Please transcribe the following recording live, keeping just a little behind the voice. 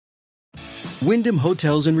Wyndham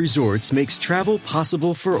Hotels and Resorts makes travel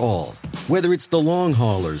possible for all. Whether it's the long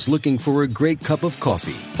haulers looking for a great cup of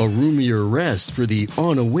coffee, a roomier rest for the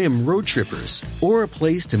on-a-whim road trippers, or a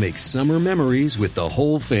place to make summer memories with the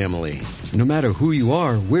whole family. No matter who you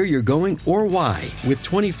are, where you're going, or why, with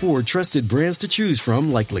 24 trusted brands to choose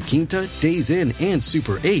from like La Quinta, Days Inn, and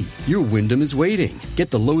Super 8, your Wyndham is waiting.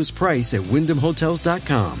 Get the lowest price at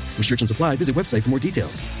WyndhamHotels.com. Restrictions apply. Visit website for more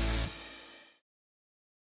details.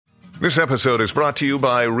 This episode is brought to you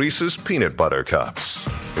by Reese's Peanut Butter Cups.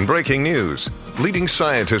 In breaking news, leading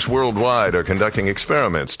scientists worldwide are conducting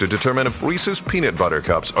experiments to determine if Reese's Peanut Butter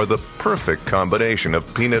Cups are the perfect combination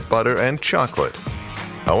of peanut butter and chocolate.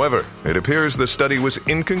 However, it appears the study was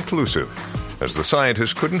inconclusive, as the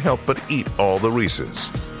scientists couldn't help but eat all the Reese's.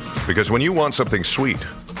 Because when you want something sweet,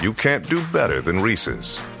 you can't do better than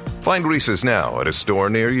Reese's. Find Reese's now at a store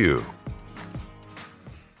near you.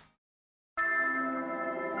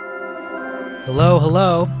 Hello,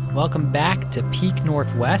 hello. Welcome back to Peak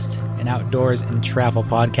Northwest, an outdoors and travel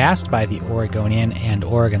podcast by the Oregonian and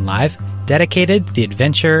Oregon Live, dedicated to the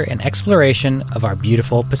adventure and exploration of our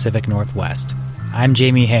beautiful Pacific Northwest. I'm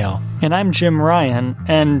Jamie Hale. And I'm Jim Ryan,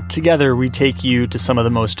 and together we take you to some of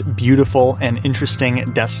the most beautiful and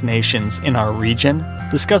interesting destinations in our region,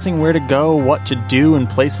 discussing where to go, what to do, and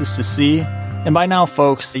places to see. And by now,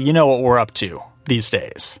 folks, you know what we're up to these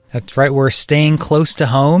days. That's right, we're staying close to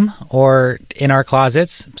home, or in our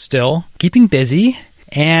closets still, keeping busy,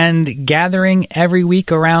 and gathering every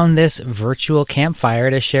week around this virtual campfire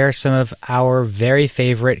to share some of our very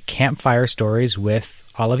favorite campfire stories with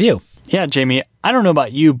all of you. Yeah, Jamie, I don't know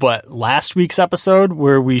about you, but last week's episode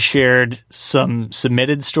where we shared some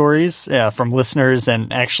submitted stories from listeners,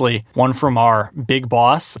 and actually one from our big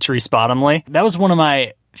boss, Therese Bottomley, that was one of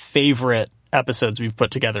my favorite episodes we've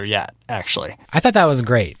put together yet, actually. I thought that was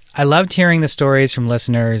great. I loved hearing the stories from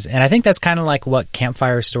listeners, and I think that's kind of like what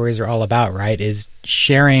campfire stories are all about, right? Is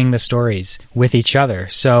sharing the stories with each other.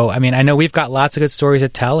 So, I mean, I know we've got lots of good stories to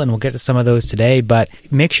tell, and we'll get to some of those today, but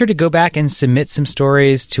make sure to go back and submit some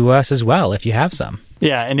stories to us as well, if you have some.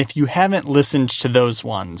 Yeah, and if you haven't listened to those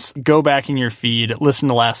ones, go back in your feed, listen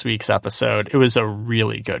to last week's episode. It was a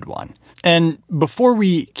really good one. And before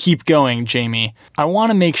we keep going, Jamie, I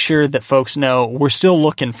want to make sure that folks know we're still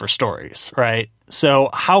looking for stories, right?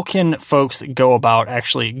 So how can folks go about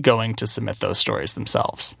actually going to submit those stories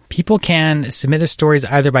themselves? People can submit their stories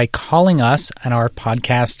either by calling us on our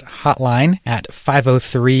podcast hotline at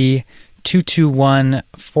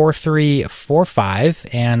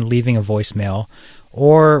 503-221-4345 and leaving a voicemail,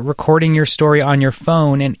 or recording your story on your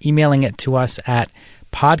phone and emailing it to us at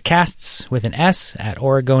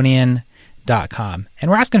podcasts@oregonian.com. And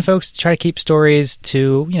we're asking folks to try to keep stories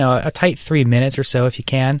to, a tight 3 minutes or so if you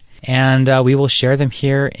can. And we will share them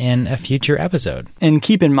here in a future episode. And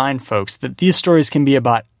keep in mind, folks, that these stories can be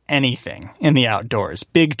about anything in the outdoors.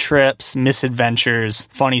 Big trips, misadventures,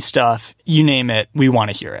 funny stuff, you name it, we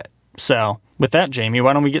want to hear it. So with that, Jamie,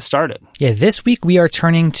 why don't we get started? Yeah, this week we are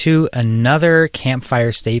turning to another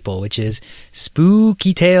campfire staple, which is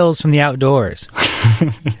spooky tales from the outdoors.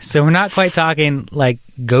 So we're not quite talking like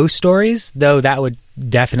ghost stories, though that would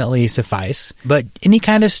definitely suffice. But any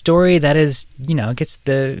kind of story that is, gets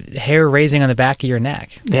the hair raising on the back of your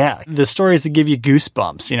neck. Yeah, the stories that give you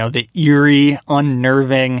goosebumps, the eerie,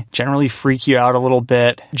 unnerving, generally freak you out a little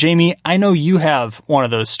bit. Jamie, I know you have one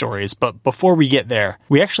of those stories, but before we get there,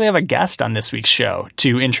 we actually have a guest on this week's show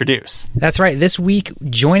to introduce. That's right. This week,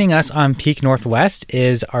 joining us on Peak Northwest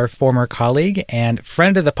is our former colleague and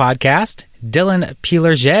friend of the podcast, Dylan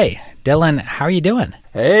Pelerget. Dylan, how are you doing?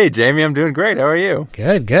 Hey, Jamie, I'm doing great. How are you?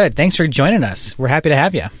 Good, good. Thanks for joining us. We're happy to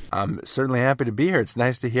have you. I'm certainly happy to be here. It's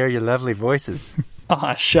nice to hear your lovely voices.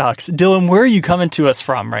 Aw, shucks. Dylan, where are you coming to us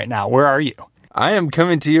from right now? Where are you? I am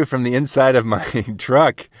coming to you from the inside of my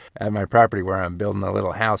truck at my property where I'm building a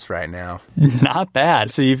little house right now. Not bad.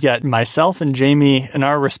 So you've got myself and Jamie in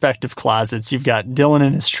our respective closets. You've got Dylan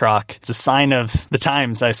in his truck. It's a sign of the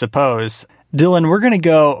times, I suppose. Dylan, we're going to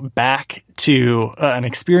go back to an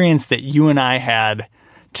experience that you and I had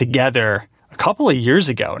together a couple of years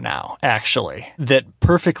ago now, actually, that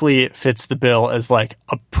perfectly fits the bill as like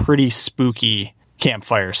a pretty spooky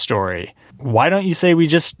campfire story. Why don't you say we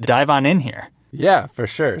just dive on in here? Yeah, for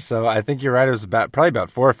sure. So I think you're right. It was probably about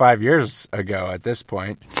 4 or 5 years ago at this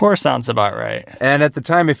point. 4 sounds about right. And at the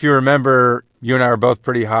time, if you remember, you and I were both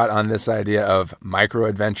pretty hot on this idea of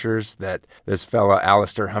micro-adventures that this fella,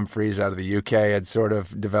 Alistair Humphreys out of the UK, had sort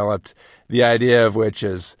of developed, the idea of which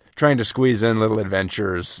is trying to squeeze in little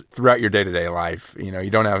adventures throughout your day-to-day life. You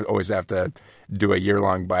don't always have to do a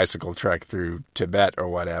year-long bicycle trek through Tibet or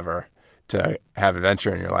whatever to have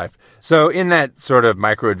adventure in your life. So in that sort of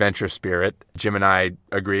micro-adventure spirit, Jim and I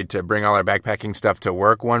agreed to bring all our backpacking stuff to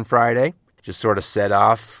work one Friday, just sort of set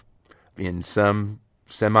off in some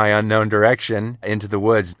semi-unknown direction into the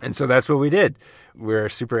woods. And so that's what we did. We're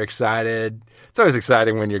super excited. It's always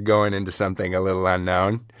exciting when you're going into something a little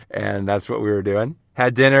unknown, and that's what we were doing.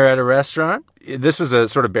 Had dinner at a restaurant. This was a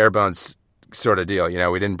sort of bare bones sort of deal.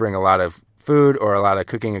 We didn't bring a lot of food or a lot of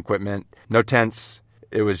cooking equipment, no tents.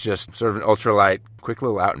 It was just sort of an ultralight, quick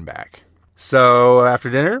little out and back. So after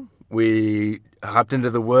dinner, we hopped into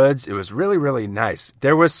the woods. It was really, really nice.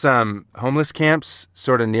 There was some homeless camps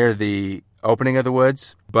sort of near the opening of the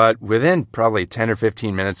woods, but within probably 10 or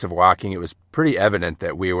 15 minutes of walking, it was pretty evident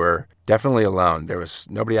that we were definitely alone. There was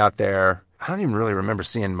nobody out there. I don't even really remember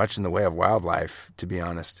seeing much in the way of wildlife, to be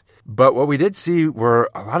honest. But what we did see were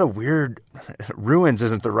a lot of weird ruins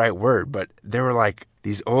isn't the right word, but there were like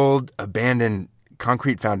these old abandoned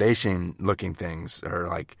concrete foundation looking things,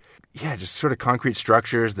 or just sort of concrete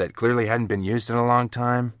structures that clearly hadn't been used in a long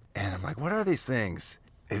time. And I'm like, what are these things?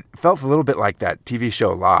 It felt a little bit like that TV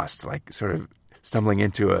show Lost, like sort of stumbling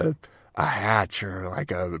into a hatch or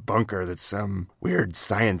like a bunker that some weird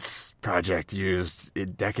science project used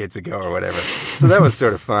decades ago or whatever. So that was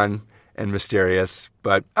sort of fun and mysterious.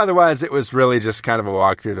 But otherwise, it was really just kind of a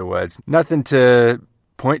walk through the woods. Nothing to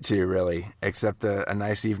point to, really, except a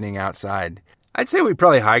nice evening outside. I'd say we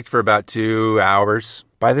probably hiked for about 2 hours.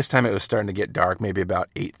 By this time, it was starting to get dark, maybe about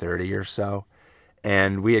 8:30 or so.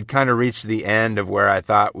 And we had kind of reached the end of where I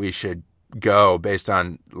thought we should go based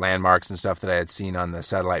on landmarks and stuff that I had seen on the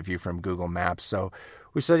satellite view from Google Maps. So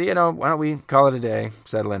we said, why don't we call it a day,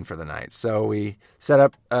 settle in for the night. So we set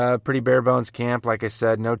up a pretty bare bones camp. Like I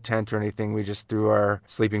said, no tent or anything. We just threw our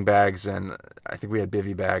sleeping bags, and I think we had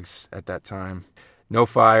bivy bags at that time. No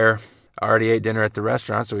fire. Already ate dinner at the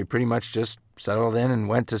restaurant, so we pretty much just settled in and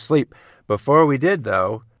went to sleep. Before we did,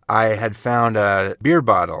 though, I had found a beer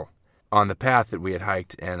bottle on the path that we had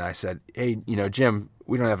hiked, and I said, hey, Jim,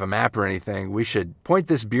 we don't have a map or anything. We should point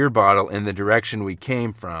this beer bottle in the direction we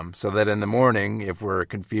came from so that in the morning, if we're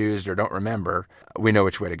confused or don't remember, we know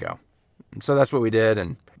which way to go. And so that's what we did,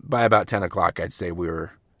 and by about 10 o'clock, I'd say we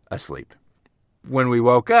were asleep. When we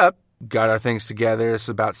woke up, got our things together, it's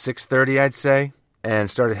about 6:30, I'd say, and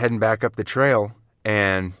started heading back up the trail,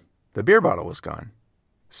 and the beer bottle was gone.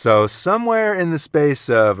 So somewhere in the space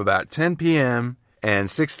of about 10 p.m. and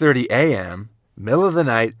 6:30 a.m., middle of the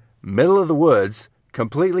night, middle of the woods,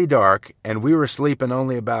 completely dark, and we were sleeping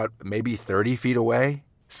only about maybe 30 feet away,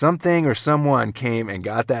 something or someone came and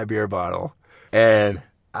got that beer bottle. And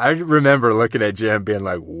I remember looking at Jim being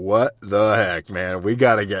like, what the heck, man? We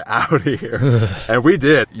got to get out of here. And we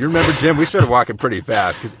did. You remember, Jim? We started walking pretty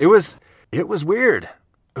fast because it was weird.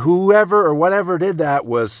 Whoever or whatever did that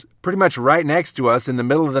was pretty much right next to us in the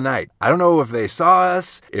middle of the night. I don't know if they saw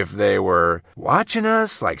us, if they were watching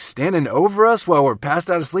us, like standing over us while we're passed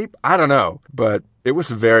out of sleep. I don't know. But it was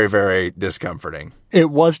very, very discomforting. It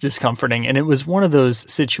was discomforting, and it was one of those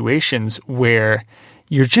situations where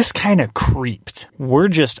you're just kind of creeped. We're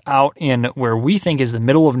just out in where we think is the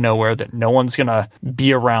middle of nowhere that no one's going to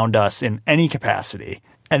be around us in any capacity.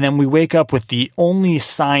 And then we wake up with the only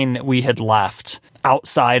sign that we had left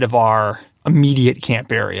outside of our immediate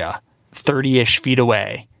camp area, 30-ish feet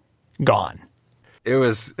away, gone. It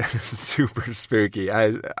was super spooky.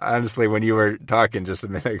 I honestly, when you were talking just a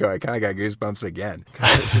minute ago, I kind of got goosebumps again.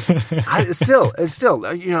 It's still,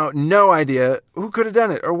 no idea who could have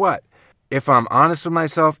done it or what. If I'm honest with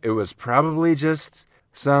myself, it was probably just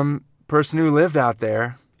some person who lived out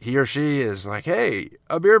there. He or she is like, hey,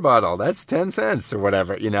 a beer bottle, that's 10 cents or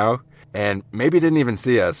whatever, and maybe didn't even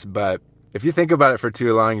see us. But if you think about it for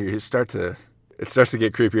too long, it starts to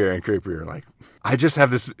get creepier and creepier. Like, I just have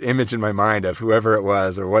this image in my mind of whoever it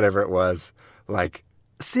was or whatever it was, like,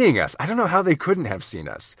 seeing us. I don't know how they couldn't have seen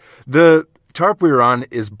us. The tarp we were on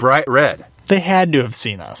is bright red. They had to have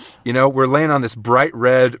seen us. We're laying on this bright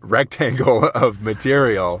red rectangle of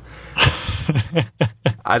material.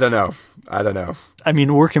 I don't know. I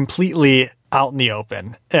mean, we're completely out in the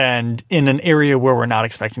open and in an area where we're not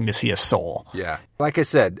expecting to see a soul. Yeah. Like I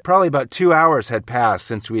said, probably about 2 hours had passed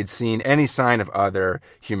since we had seen any sign of other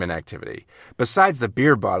human activity. Besides the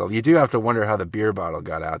beer bottle, you do have to wonder how the beer bottle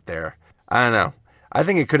got out there. I don't know. I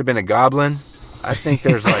think it could have been a goblin. I think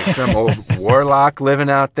there's like some old warlock living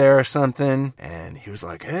out there or something. And he was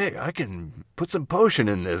like, hey, I can put some potion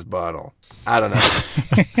in this bottle. I don't know.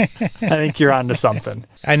 I think you're onto something.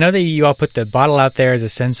 I know that you all put the bottle out there as a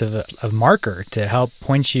sense of marker to help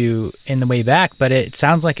point you in the way back, but it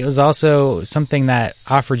sounds like it was also something that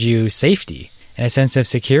offered you safety and a sense of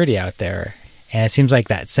security out there. And it seems like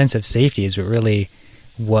that sense of safety is what really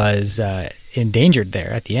was endangered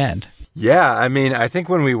there at the end. Yeah, I mean, I think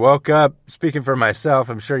when we woke up, speaking for myself,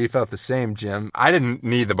 I'm sure you felt the same, Jim. I didn't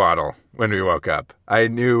need the bottle when we woke up. I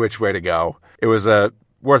knew which way to go. It was a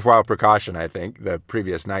worthwhile precaution, I think, the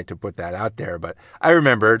previous night to put that out there. But I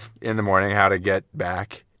remembered in the morning how to get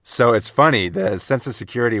back. So it's funny, the sense of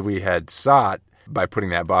security we had sought by putting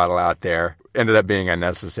that bottle out there ended up being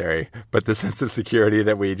unnecessary. But the sense of security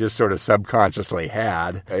that we just sort of subconsciously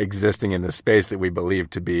had existing in the space that we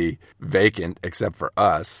believed to be vacant except for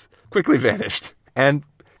us quickly vanished. And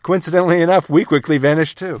coincidentally enough, we quickly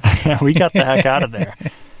vanished too. Yeah, we got the heck out of there.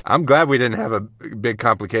 I'm glad we didn't have a big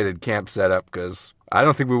complicated camp set up, because I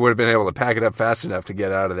don't think we would have been able to pack it up fast enough to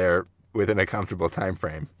get out of there within a comfortable time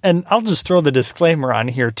frame. And I'll just throw the disclaimer on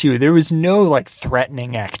here too. There was no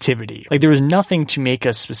threatening activity. There was nothing to make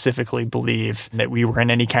us specifically believe that we were in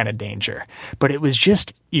any kind of danger. But it was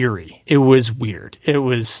just eerie. It was weird. It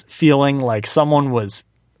was feeling like someone was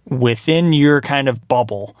within your kind of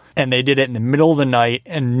bubble, and they did it in the middle of the night,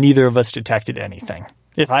 and neither of us detected anything.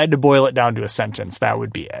 If I had to boil it down to a sentence, that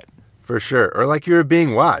would be it. For sure. Or like you were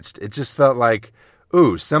being watched. It just felt like,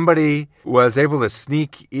 ooh, somebody was able to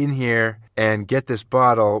sneak in here and get this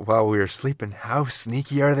bottle while we were sleeping. How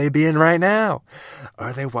sneaky are they being right now?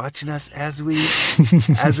 Are they watching us as we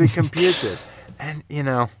compute this? And,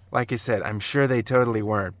 like I said, I'm sure they totally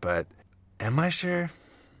weren't, but am I sure?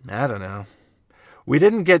 I don't know. We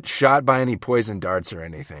didn't get shot by any poison darts or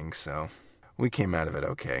anything, so we came out of it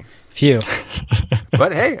okay. Phew.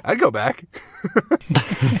 But hey, I'd go back.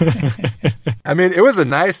 I mean, it was a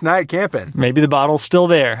nice night camping. Maybe the bottle's still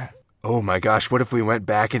there. Oh my gosh, what if we went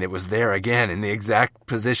back and it was there again in the exact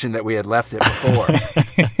position that we had left it before?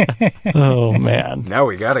 Oh, man. Now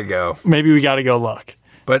we gotta go. Maybe we gotta go look.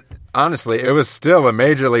 But honestly, it was still a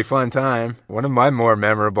majorly fun time. One of my more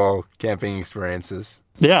memorable camping experiences.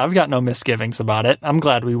 Yeah, I've got no misgivings about it. I'm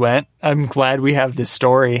glad we went. I'm glad we have this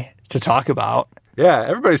story to talk about. Yeah,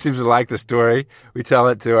 everybody seems to like the story. We tell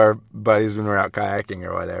it to our buddies when we're out kayaking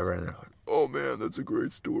or whatever, and they're like, oh man, that's a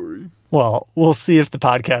great story. Well, we'll see if the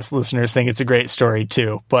podcast listeners think it's a great story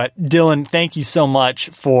too. But Dylan, thank you so much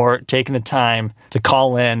for taking the time to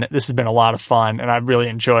call in. This has been a lot of fun, and I've really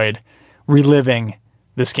enjoyed reliving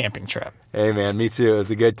this camping trip. Hey man, me too. It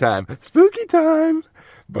was a good time. Spooky time,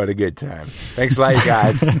 but a good time. Thanks a lot, you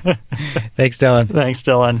guys. Thanks, Dylan. Thanks,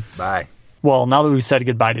 Dylan. Bye. Well, now that we've said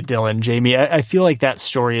goodbye to Dylan, Jamie, I feel like that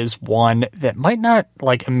story is one that might not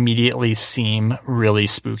immediately seem really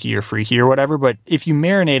spooky or freaky or whatever, but if you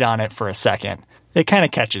marinate on it for a second, it kind of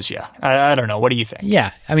catches you. I don't know. What do you think? Yeah.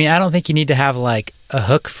 I mean, I don't think you need to have a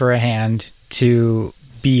hook for a hand to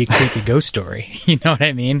be a creepy ghost story. You know what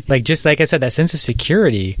I mean? Just like I said, that sense of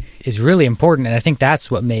security is really important. And I think that's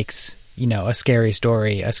what makes, a scary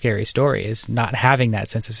story is not having that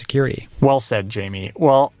sense of security. Well said, Jamie.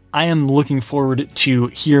 Well, I am looking forward to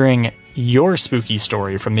hearing your spooky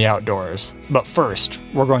story from the outdoors. But first,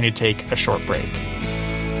 we're going to take a short break.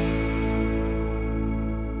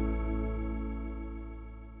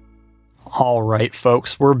 All right,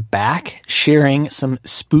 folks, we're back sharing some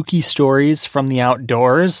spooky stories from the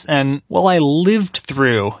outdoors. And while I lived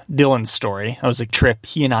through Dylan's story, that was a trip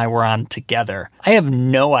he and I were on together, I have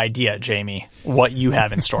no idea, Jamie, what you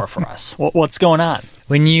have in store for us. What's going on?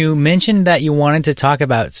 When you mentioned that you wanted to talk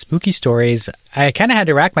about spooky stories, I kind of had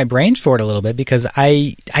to rack my brains for it a little bit, because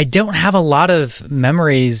I don't have a lot of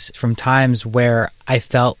memories from times where I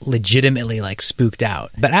felt legitimately spooked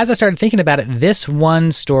out. But as I started thinking about it, this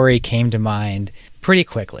one story came to mind pretty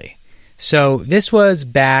quickly. So this was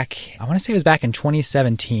back in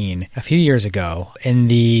 2017, a few years ago, in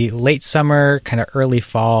the late summer, kind of early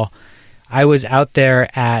fall. I was out there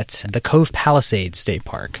at the Cove Palisades State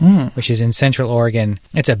Park, which is in Central Oregon.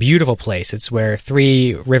 It's a beautiful place. It's where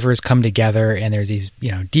 3 rivers come together, and there's these,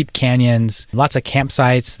 deep canyons, lots of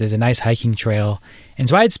campsites. There's a nice hiking trail. And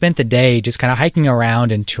so I had spent the day just kind of hiking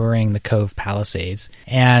around and touring the Cove Palisades.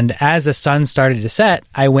 And as the sun started to set,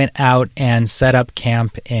 I went out and set up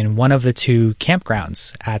camp in one of the 2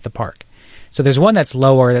 campgrounds at the park. So there's one that's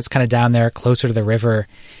lower, that's kind of down there closer to the river.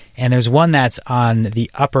 And there's one that's on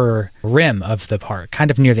the upper rim of the park,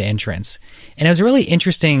 kind of near the entrance. And it was a really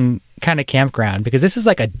interesting kind of campground, because this is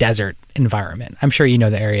like a desert environment. I'm sure you know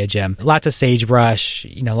the area, Jim. Lots of sagebrush,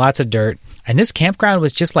 lots of dirt. And this campground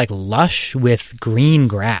was just lush with green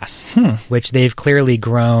grass, which they've clearly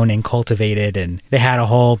grown and cultivated. And they had a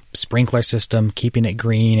whole sprinkler system keeping it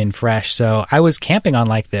green and fresh. So I was camping on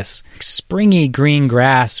this springy green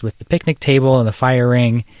grass with the picnic table and the fire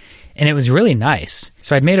ring. And it was really nice.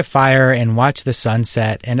 So I'd made a fire and watched the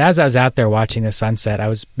sunset. And as I was out there watching the sunset, I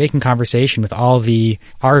was making conversation with all the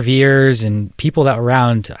RVers and people that were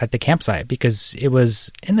around at the campsite, because it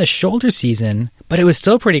was in the shoulder season, but it was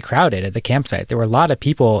still pretty crowded at the campsite. There were a lot of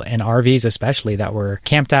people, and RVs especially, that were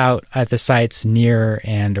camped out at the sites near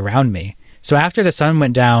and around me. So after the sun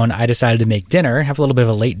went down, I decided to make dinner, have a little bit of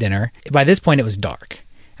a late dinner. By this point, it was dark.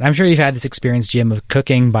 And I'm sure you've had this experience, Jim, of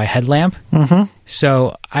cooking by headlamp. Mm-hmm.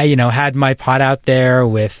 So I, had my pot out there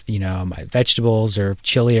with, my vegetables or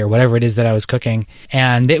chili or whatever it is that I was cooking.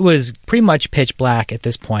 And it was pretty much pitch black at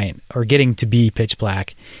this point, or getting to be pitch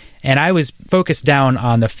black. And I was focused down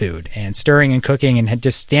on the food and stirring and cooking and had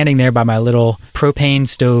just standing there by my little propane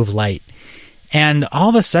stove light. And all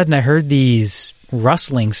of a sudden I heard these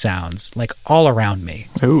rustling sounds like all around me.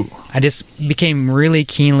 Ooh. I just became really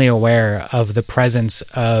keenly aware of the presence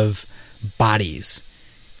of bodies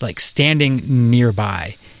like standing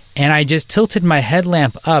nearby. And I just tilted my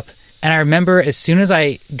headlamp up, and I remember as soon as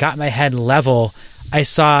I got my head level, I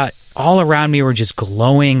saw all around me were just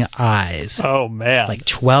glowing eyes. Oh, man. Like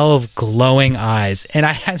 12 glowing eyes. And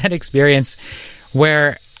I had that experience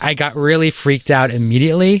where I got really freaked out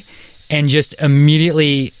immediately and just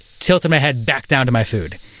immediately tilted my head back down to my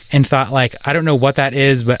food and thought, like, I don't know what that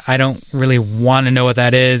is, but I don't really want to know what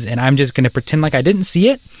that is. And I'm just going to pretend like I didn't see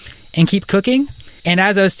it and keep cooking. And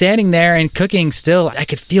as I was standing there and cooking still, I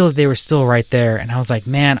could feel that they were still right there. And I was like,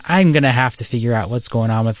 man, I'm going to have to figure out what's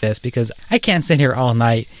going on with this, because I can't sit here all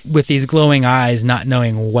night with these glowing eyes not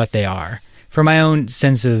knowing what they are. For my own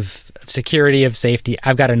sense of security, of safety,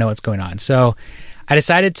 I've got to know what's going on. So I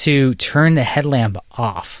decided to turn the headlamp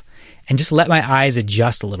off and just let my eyes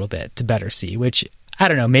adjust a little bit to better see, which, I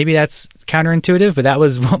don't know, maybe that's counterintuitive, but that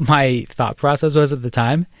was what my thought process was at the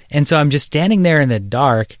time. And so I'm just standing there in the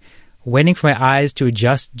dark, waiting for my eyes to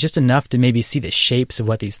adjust just enough to maybe see the shapes of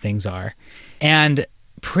what these things are. And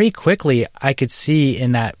pretty quickly, I could see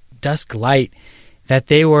in that dusk light that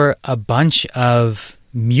they were a bunch of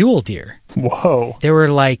mule deer. Whoa. They were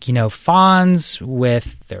like, fawns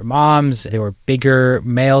with their moms. They were bigger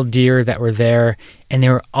male deer that were there, and they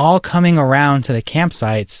were all coming around to the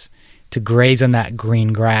campsites to graze on that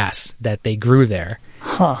green grass that they grew there.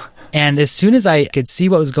 Huh. And as soon as I could see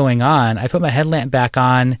what was going on, I put my headlamp back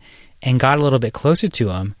on and got a little bit closer to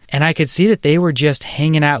them. And I could see that they were just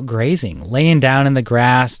hanging out grazing, laying down in the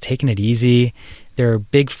grass, taking it easy. Their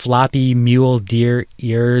big floppy mule deer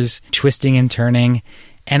ears twisting and turning.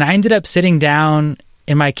 And I ended up sitting down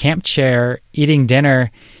in my camp chair eating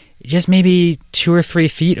dinner just maybe 2 or 3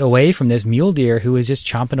 feet away from this mule deer who was just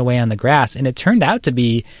chomping away on the grass. And it turned out to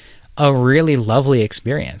be a really lovely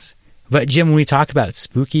experience. But Jim, when we talk about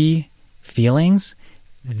spooky feelings,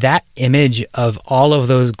 that image of all of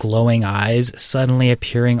those glowing eyes suddenly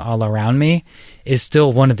appearing all around me is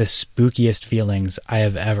still one of the spookiest feelings I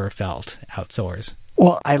have ever felt outdoors.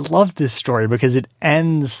 Well, I love this story because it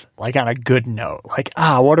ends like on a good note. Like,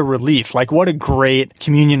 what a relief. Like, what a great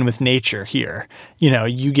communion with nature here.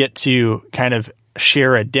 You get to kind of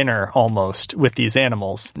share a dinner almost with these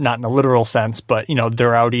animals, not in a literal sense, but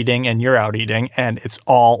they're out eating and you're out eating, and it's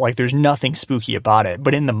all like there's nothing spooky about it.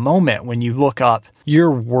 But in the moment when you look up,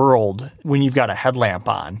 your world, when you've got a headlamp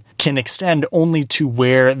on, can extend only to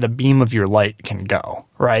where the beam of your light can go,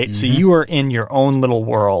 right? Mm-hmm. So you are in your own little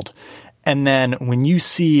world. And then when you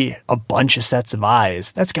see a bunch of sets of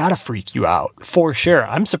eyes, that's got to freak you out for sure.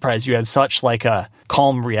 I'm surprised you had such like a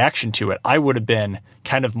calm reaction to it. I would have been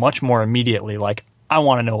kind of much more immediately like, I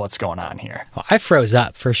want to know what's going on here. Well, I froze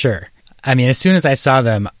up for sure. I mean, as soon as I saw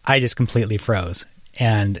them, I just completely froze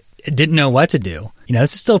and didn't know what to do.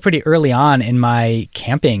 This is still pretty early on in my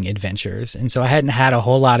camping adventures, and so I hadn't had a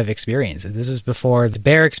whole lot of experiences. This is before the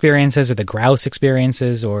bear experiences or the grouse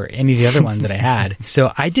experiences or any of the other ones that I had.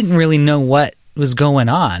 So I didn't really know what was going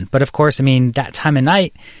on. But of course, that time of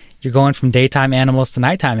night, you're going from daytime animals to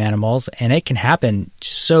nighttime animals, and it can happen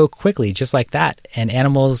so quickly, just like that. And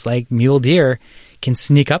animals like mule deer can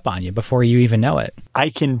sneak up on you before you even know it.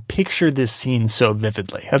 I can picture this scene so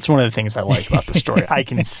vividly. That's one of the things I like about the story. I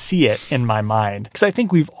can see it in my mind. Because I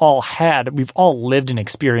think we've all lived an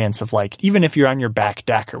experience of like, even if you're on your back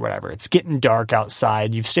deck or whatever, it's getting dark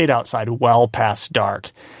outside, you've stayed outside well past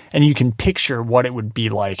dark, and you can picture what it would be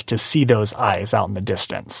like to see those eyes out in the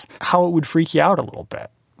distance, how it would freak you out a little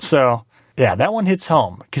bit. So yeah, that one hits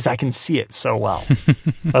home because I can see it so well.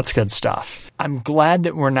 That's good stuff. I'm glad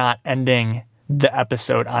that we're not ending the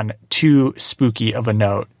episode on too spooky of a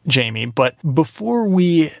note, Jamie. But before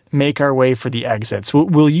we make our way for the exits,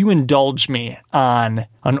 will you indulge me on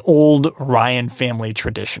an old Ryan family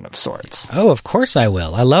tradition of sorts? Oh, of course I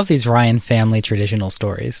will. I love these Ryan family traditional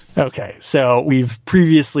stories. Okay, so we've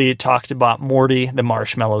previously talked about Morty, the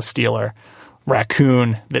marshmallow stealer,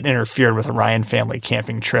 raccoon that interfered with a Ryan family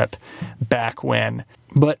camping trip back when.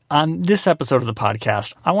 But on this episode of the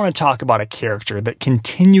podcast, I want to talk about a character that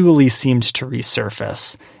continually seems to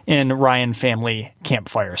resurface in Ryan family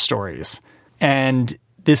campfire stories. And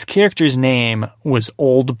this character's name was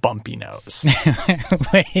Old Bumpy Nose.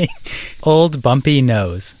 Wait, Old Bumpy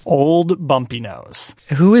Nose. Old Bumpy Nose.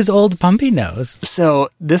 Who is Old Bumpy Nose? So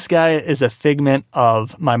this guy is a figment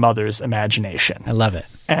of my mother's imagination. I love it.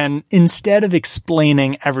 And instead of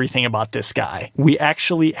explaining everything about this guy, we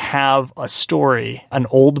actually have a story, an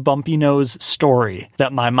Old Bumpy Nose story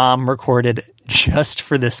that my mom recorded just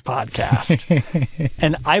for this podcast.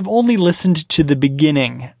 And I've only listened to the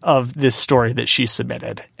beginning of this story that she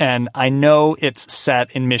submitted. And I know it's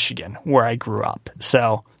set in Michigan, where I grew up.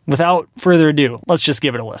 So without further ado, let's just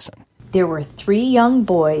give it a listen. There were 3 young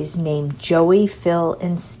boys named Joey, Phil,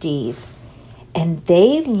 and Steve. And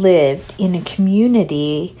they lived in a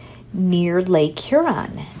community near Lake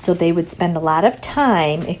Huron. So they would spend a lot of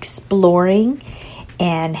time exploring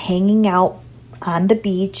and hanging out on the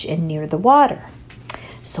beach and near the water.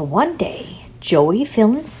 So one day, Joey,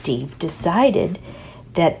 Phil, and Steve decided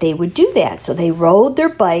that they would do that. So they rode their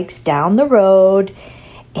bikes down the road,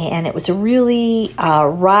 and it was a really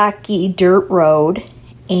rocky dirt road.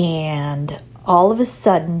 And all of a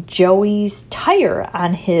sudden, Joey's tire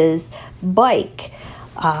on his bike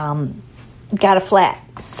got a flat.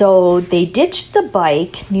 So they ditched the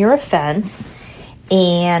bike near a fence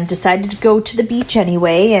and decided to go to the beach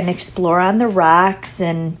anyway and explore on the rocks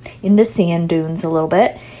and in the sand dunes a little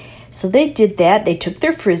bit. So they did that. They took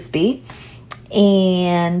their Frisbee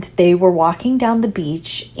and they were walking down the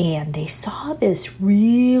beach and they saw this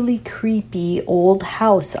really creepy old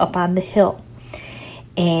house up on the hill.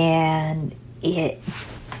 And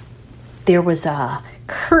there was a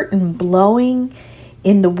curtain blowing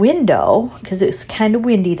in the window because it was kind of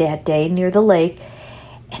windy that day near the lake,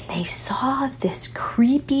 and they saw this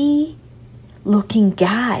creepy looking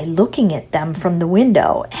guy looking at them from the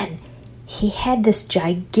window, and he had this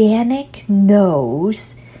gigantic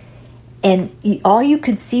nose, and all you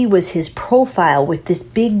could see was his profile with this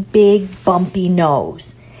big bumpy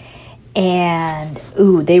nose. And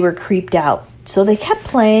they were creeped out. So they kept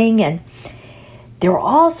playing, and there were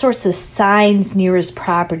all sorts of signs near his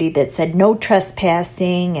property that said no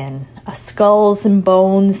trespassing and skulls and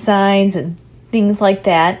bones signs and things like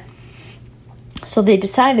that. So they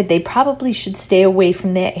decided they probably should stay away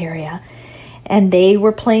from that area. And they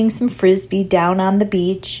were playing some Frisbee down on the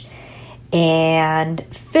beach. And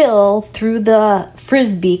Phil threw the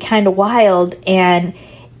Frisbee kind of wild, and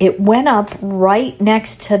it went up right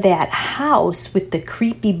next to that house with the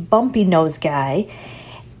creepy bumpy nose guy.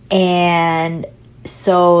 And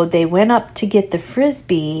so they went up to get the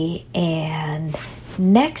Frisbee, and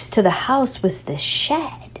next to the house was the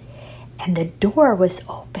shed, and the door was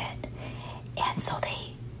open. And so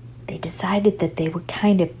they decided that they would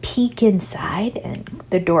kind of peek inside, and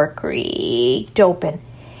the door creaked open.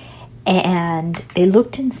 And they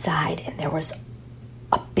looked inside, and there was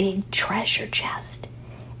a big treasure chest.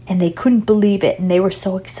 And they couldn't believe it, and they were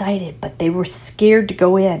so excited, but they were scared to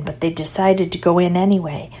go in, but they decided to go in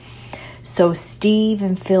anyway. So Steve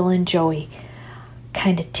and Phil and Joey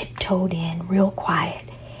kind of tiptoed in real quiet,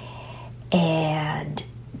 and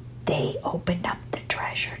they opened up the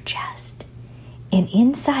treasure chest. And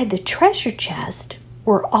inside the treasure chest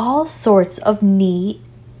were all sorts of neat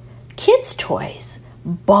kids' toys,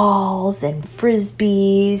 balls and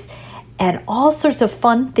Frisbees, and all sorts of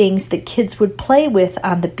fun things that kids would play with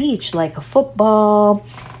on the beach, like a football,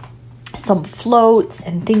 some floats,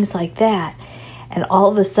 and things like that. And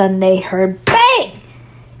all of a sudden they heard bang!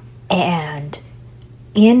 And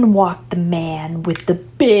in walked the man with the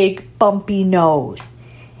big bumpy nose.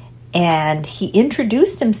 And he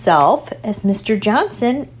introduced himself as Mr.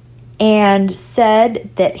 Johnson and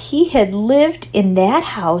said that he had lived in that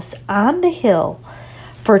house on the hill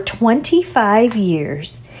for 25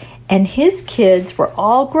 years. And his kids were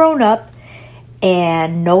all grown up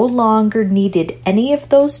and no longer needed any of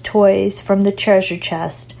those toys from the treasure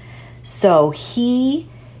chest. So he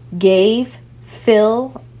gave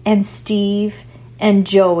Phil and Steve and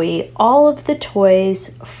Joey all of the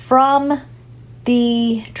toys from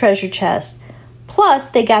the treasure chest. Plus,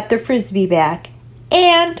 they got their Frisbee back.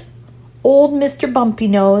 And old Mr. Bumpy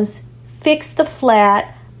Nose fixed the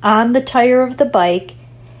flat on the tire of the bike.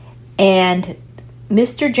 And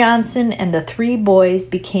Mr. Johnson and the 3 boys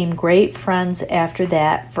became great friends after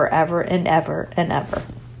that, forever and ever and ever.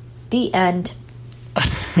 The end.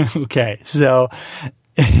 Okay, so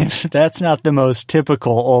that's not the most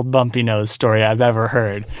typical Old Bumpy Nose story I've ever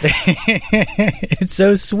heard. It's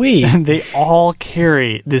so sweet. They all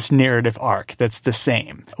carry this narrative arc that's the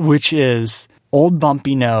same, which is Old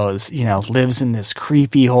Bumpy Nose, lives in this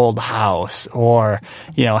creepy old house or,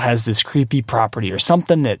 has this creepy property or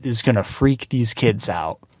something that is going to freak these kids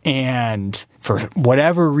out. And for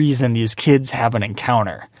whatever reason, these kids have an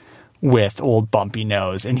encounter with Old Bumpy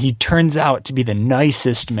Nose, and he turns out to be the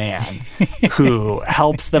nicest man who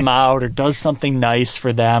helps them out or does something nice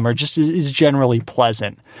for them or just is generally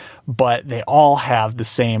pleasant. But they all have the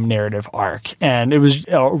same narrative arc, and it was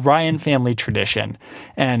a Ryan family tradition.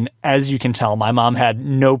 And as you can tell, my mom had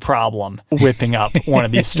no problem whipping up one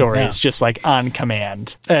of these stories just like on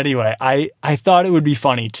command. Anyway, I thought it would be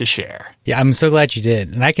funny to share. Yeah, I'm so glad you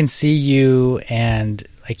did. And I can see you and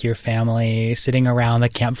like your family sitting around the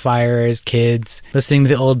campfire as kids, listening to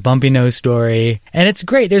the Old Bumpy Nose story. And it's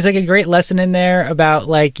great. There's like a great lesson in there about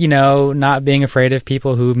not being afraid of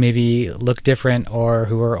people who maybe look different or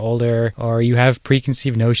who are older or you have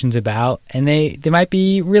preconceived notions about. And they might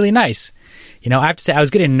be really nice. I have to say, I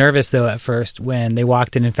was getting nervous, though, at first when they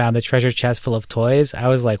walked in and found the treasure chest full of toys. I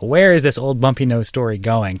was like, where is this Old Bumpy Nose story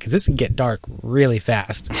going? Because this can get dark really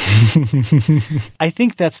fast. I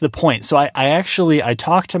think that's the point. So I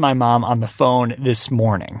talked to my mom on the phone this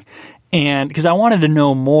morning. And because I wanted to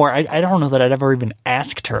know more, I don't know that I'd ever even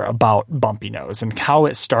asked her about Bumpy Nose and how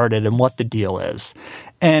it started and what the deal is.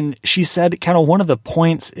 And she said kind of one of the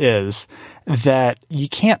points is that you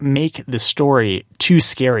can't make the story too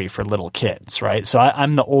scary for little kids, right? So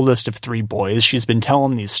I'm the oldest of 3 boys. She's been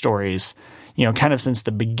telling these stories, kind of since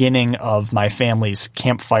the beginning of my family's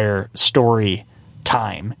campfire story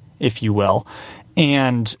time, if you will.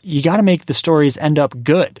 And you got to make the stories end up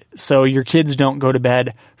good so your kids don't go to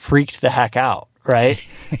bed freaked the heck out, right?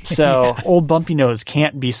 So Old Bumpy Nose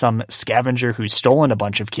can't be some scavenger who's stolen a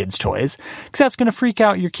bunch of kids' toys because that's going to freak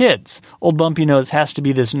out your kids. Old Bumpy Nose has to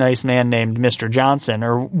be this nice man named Mr. Johnson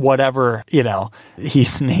or whatever,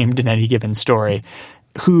 he's named in any given story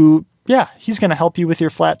who, he's going to help you with your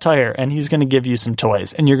flat tire and he's going to give you some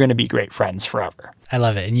toys and you're going to be great friends forever. I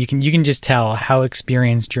love it. And you can just tell how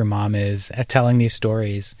experienced your mom is at telling these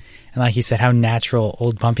stories. And like you said, how natural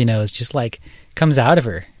Old Bumpy Nose just comes out of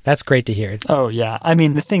her. That's great to hear. Oh, yeah. I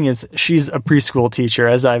mean, the thing is, she's a preschool teacher,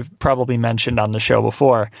 as I've probably mentioned on the show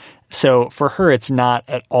before. So for her, it's not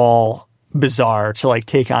at all bizarre to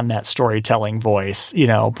take on that storytelling voice,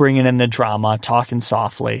 bringing in the drama, talking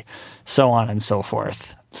softly, so on and so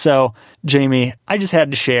forth. So, Jamie, I just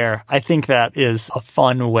had to share. I think that is a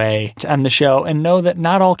fun way to end the show and know that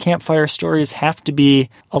not all campfire stories have to be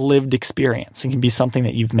a lived experience. It can be something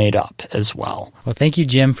that you've made up as well. Well, thank you,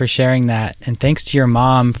 Jim, for sharing that. And thanks to your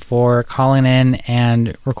mom for calling in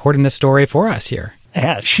and recording the story for us here.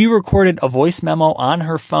 Yeah, she recorded a voice memo on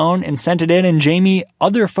her phone and sent it in. And Jamie,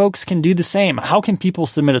 other folks can do the same. How can people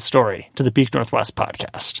submit a story to the Peak Northwest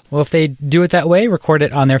podcast? Well, if they do it that way, record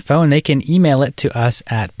it on their phone, they can email it to us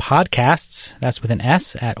at podcasts, that's with an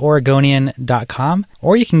S, at Oregonian.com.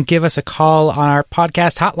 Or you can give us a call on our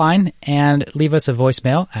podcast hotline and leave us a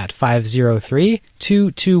voicemail at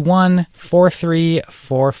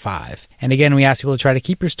 503-221-4345. And again, we ask people to try to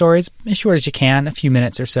keep your stories as short as you can, a few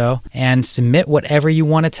minutes or so, and submit whatever you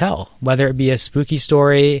want to tell, whether it be a spooky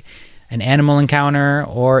story, an animal encounter,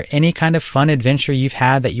 or any kind of fun adventure you've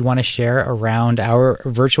had that you want to share around our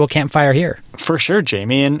virtual campfire here. For sure,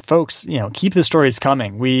 Jamie. And folks, keep the stories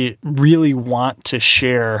coming. We really want to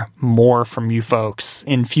share more from you folks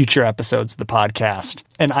in future episodes of the podcast.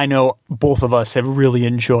 And I know both of us have really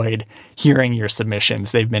enjoyed hearing your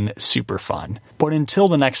submissions. They've been super fun. But until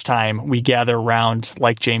the next time we gather around,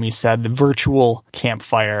 like Jamie said, the virtual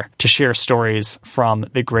campfire to share stories from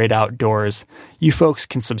the great outdoors, you folks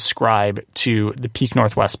can subscribe to the Peak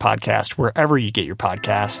Northwest podcast wherever you get your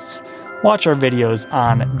podcasts. Watch our videos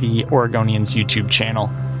on the Oregonians YouTube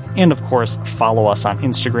channel. And of course, follow us on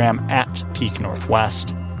Instagram at Peak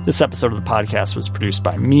Northwest. This episode of the podcast was produced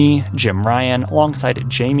by me, Jim Ryan, alongside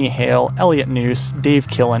Jamie Hale, Elliot Noose, Dave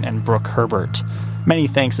Killen, and Brooke Herbert. Many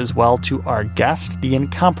thanks as well to our guest, the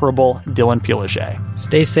incomparable Dylan Pilaget.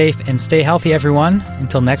 Stay safe and stay healthy, everyone.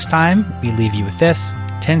 Until next time, we leave you with this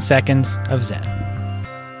 10 seconds of Zen.